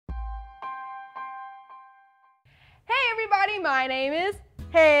everybody, my name is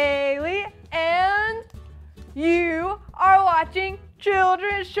Haley and you are watching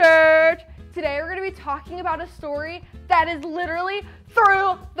Children's Church. Today we're going to be talking about a story that is literally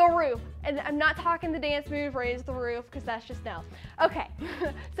through the roof. And I'm not talking the dance move, raise the roof, because that's just no. Okay,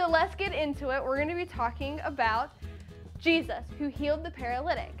 so let's get into it. We're going to be talking about Jesus, who healed the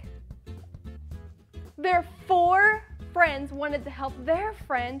paralytic. Their four friends wanted to help their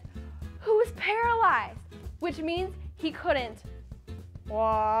friend who was paralyzed, which means he couldn't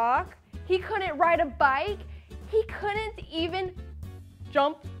walk, he couldn't ride a bike, he couldn't even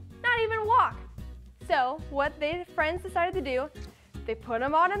jump, not even walk. So what the friends decided to do, they put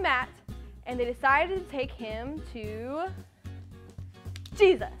him on a mat and they decided to take him to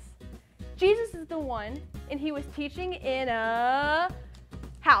Jesus. Jesus is the one, and he was teaching in a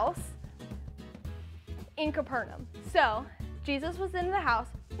house in Capernaum. So Jesus was in the house.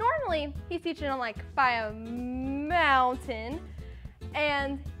 Normally he's teaching on by a mountain,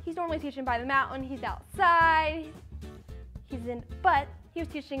 and he's normally teaching by the mountain. He's outside. But he was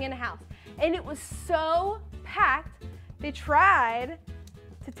teaching in a house, and it was so packed. They tried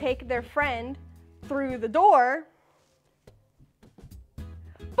to take their friend through the door,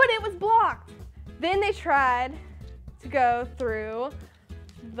 but it was blocked. Then they tried to go through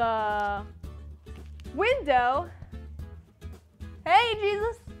the window. Hey,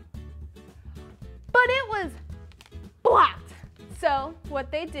 Jesus. But it was blocked. So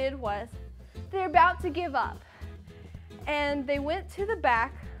what they did was they're about to give up. And they went to the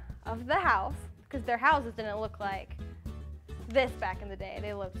back of the house, because their houses didn't look like this back in the day.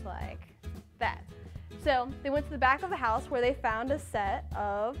 They looked like that. So they went to the back of the house where they found a set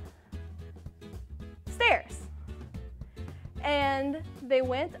of stairs. And they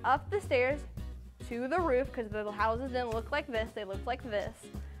went up the stairs to the roof, because the houses didn't look like this, they looked like this.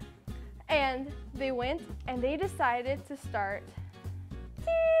 And they went and they decided to start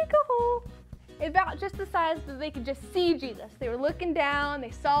dig a hole about just the size that they could just see Jesus. They were looking down,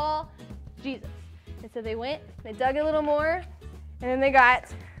 they saw Jesus. And so they went, they dug a little more, and then they got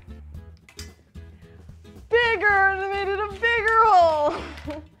bigger, and they made it a bigger hole.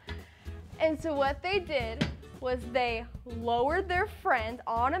 And so what they did was they lowered their friend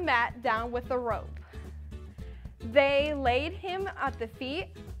on a mat down with a rope. They laid him at the feet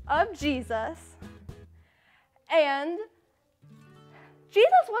of Jesus, and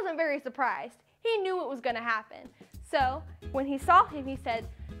Jesus wasn't very surprised. He knew what was going to happen. So when he saw him, he said,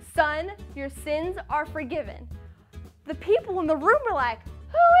 "Son, your sins are forgiven." The people in the room were like,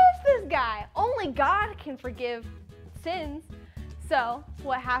 "Who is this guy? Only God can forgive sins." So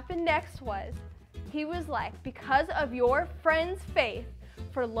what happened next was, he was like, because of your friend's faith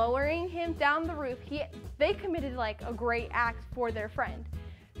for lowering him down the roof, they committed a great act for their friend.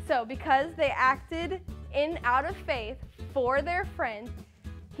 So because they acted out of faith for their friend,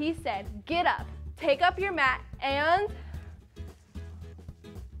 he said, "Get up, take up your mat, and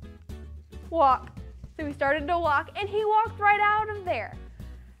walk." So he started to walk, and he walked right out of there.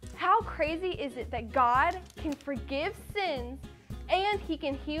 How crazy is it that God can forgive sins and he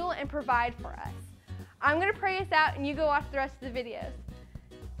can heal and provide for us? I'm going to pray us out, and you go watch the rest of the videos.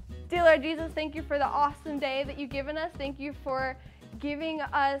 Dear Lord Jesus, thank you for the awesome day that you've given us. Thank you for giving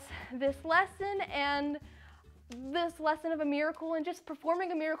us this lesson, and this lesson of a miracle, and just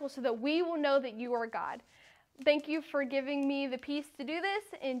performing a miracle so that we will know that you are God. Thank you for giving me the peace to do this.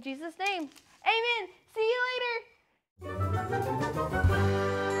 In Jesus' name, amen. See you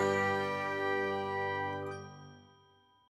later.